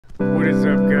What is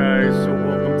up, guys? So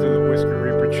welcome to the Whiskey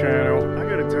Reaper channel. I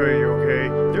gotta tell you, okay,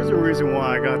 there's a reason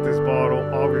why I got this bottle.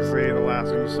 Obviously, the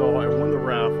last one you saw, I won the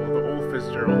raffle, the Old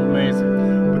Fitzgerald,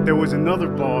 amazing. But there was another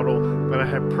bottle that I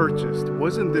had purchased. It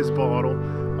wasn't this bottle,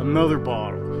 another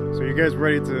bottle. So you guys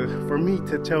ready for me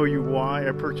to tell you why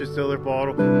I purchased the other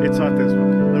bottle? It's not this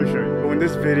one. Let me show you. So in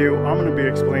this video, I'm gonna be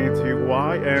explaining to you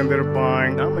why I ended up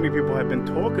buying. Not many people have been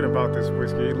talking about this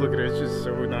whiskey. Look at it, it's just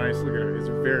so nice. Look at it, it's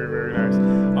very, very nice.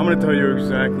 I'm gonna tell you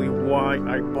exactly why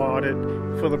I bought it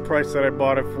for the price that I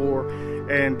bought it for.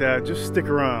 And just stick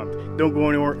around. Don't go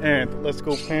anywhere. And let's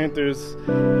go Panthers.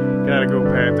 Gotta go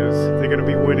Panthers. They're gonna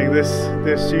be winning this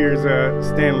year's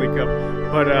Stanley Cup.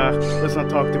 But let's not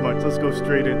talk too much. Let's go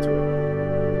straight into it.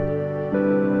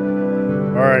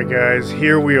 Alright guys,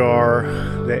 here we are.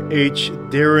 The H.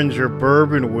 Deringer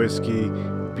Bourbon Whiskey.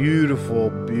 Beautiful,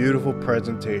 beautiful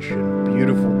presentation.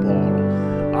 Beautiful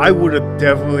bottle. I would have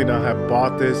definitely not have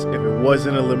bought this if it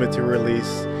wasn't a limited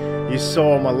release. You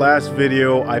saw my last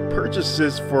video, I purchased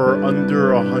this for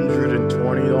under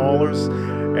 $120.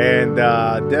 And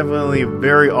definitely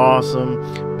very awesome.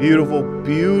 Beautiful,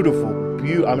 beautiful.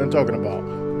 I'm talking about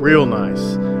real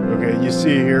nice. Okay, you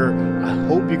see it here. I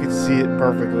hope you can see it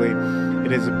perfectly.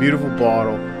 It is a beautiful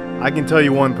bottle. I can tell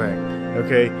you one thing,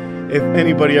 okay, if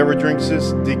anybody ever drinks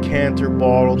this, decanter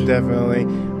bottle, definitely.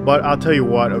 But I'll tell you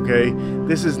what, okay,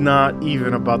 this is not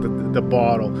even about the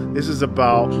bottle. This is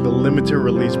about the limited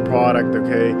release product,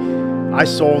 okay. I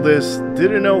saw this,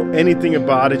 didn't know anything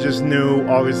about it, just knew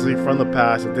obviously from the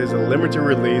past that there's a limited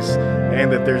release and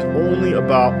that there's only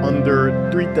about under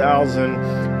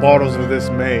 3,000 bottles of this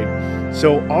made.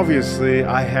 So obviously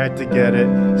I had to get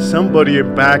it. Somebody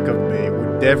in back of me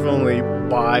would definitely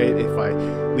buy it if I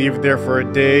leave it there for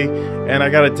a day. And I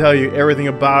gotta tell you, everything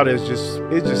about it is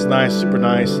just nice, super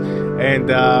nice. And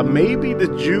maybe the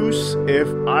juice, if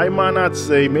I might not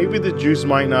say, maybe the juice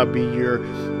might not be your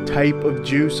type of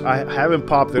juice. I haven't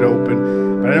popped it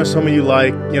open, but I know some of you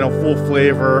like, you know, full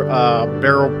flavor,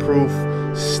 barrel proof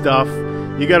stuff.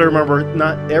 You got to remember,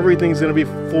 not everything's going to be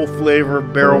full flavor,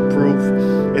 barrel proof.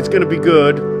 It's going to be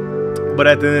good, but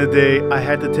at the end of the day, I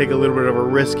had to take a little bit of a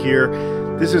risk here.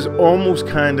 This is almost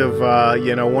kind of,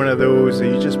 you know, one of those that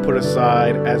you just put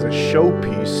aside as a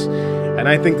showpiece, and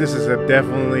I think this is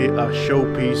definitely a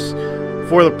showpiece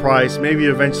for the price. Maybe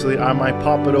eventually I might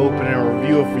pop it open and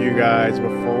review it for you guys, but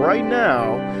for right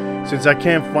now, since I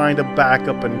can't find a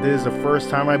backup and this is the first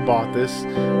time I bought this,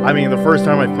 I mean the first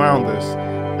time I found this,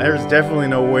 there's definitely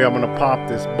no way I'm gonna pop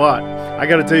this. But I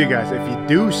gotta tell you guys, if you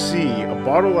do see a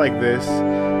bottle like this,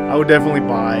 I would definitely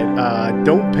buy it.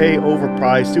 Don't pay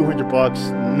overpriced, 200 bucks,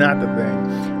 not the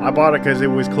thing. I bought it because it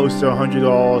was close to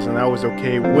 $100 and I was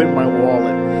okay with my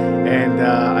wallet. And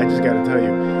I just gotta tell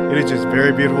you, it is just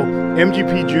very beautiful.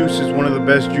 MGP juice is one of the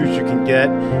best juice you can get.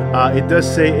 It does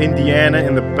say Indiana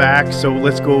in the back, so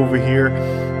let's go over here.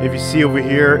 If you see over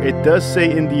here, it does say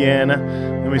Indiana.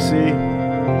 Let me see.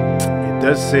 It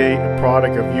does say a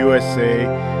product of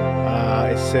USA.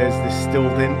 It says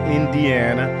distilled in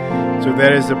Indiana, so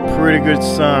that is a pretty good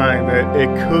sign that it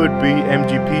could be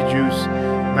MGP juice.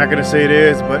 I'm not gonna say it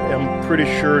is, but I'm pretty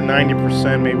sure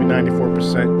 90%, maybe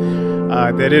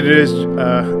 94%, that it is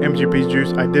MGP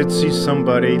juice. I did see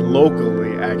somebody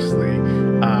locally actually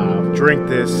drink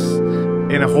this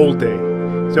in a whole day.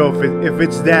 So if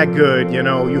it's that good, you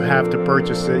know, you have to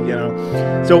purchase it, you know.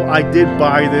 So I did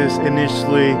buy this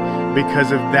initially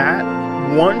because of that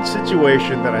one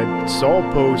situation that I saw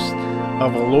a post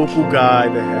of a local guy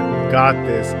that had got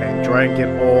this and drank it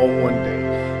all one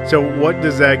day. So what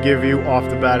does that give you off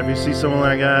the bat? If you see someone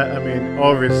like that, I mean,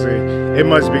 obviously it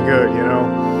must be good, you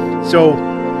know. So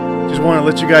just want to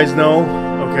let you guys know,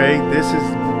 okay, this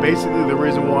is basically the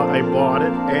reason why I bought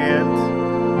it. And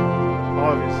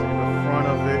obviously the front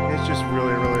of it, it's just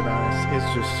really, really nice.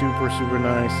 It's just super, super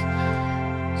nice.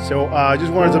 So I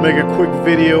just wanted to make a quick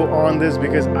video on this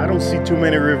because I don't see too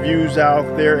many reviews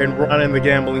out there, and we're not in the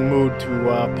gambling mood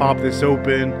to pop this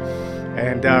open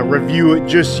and review it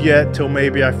just yet till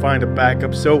maybe I find a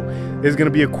backup. So there's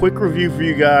gonna be a quick review for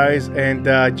you guys, and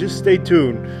just stay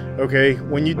tuned. Okay,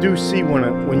 when you do see one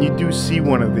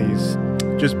of these,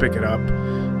 just pick it up,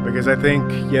 because I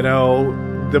think, you know,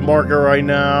 the market right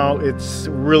now, it's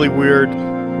really weird.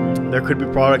 There could be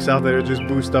products out there that just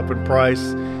boost up in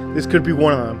price. This could be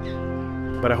one of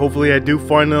them. But hopefully I do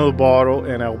find another bottle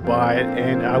and I'll buy it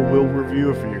and I will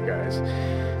review it for you guys.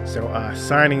 So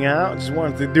signing out. Just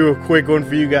wanted to do a quick one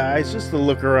for you guys, just to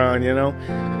look around, you know.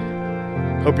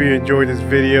 Hope you enjoyed this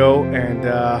video, and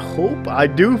hope I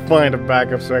do find a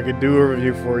backup so I can do a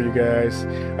review for you guys.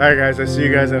 Alright guys, I'll see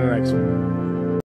you guys in the next one.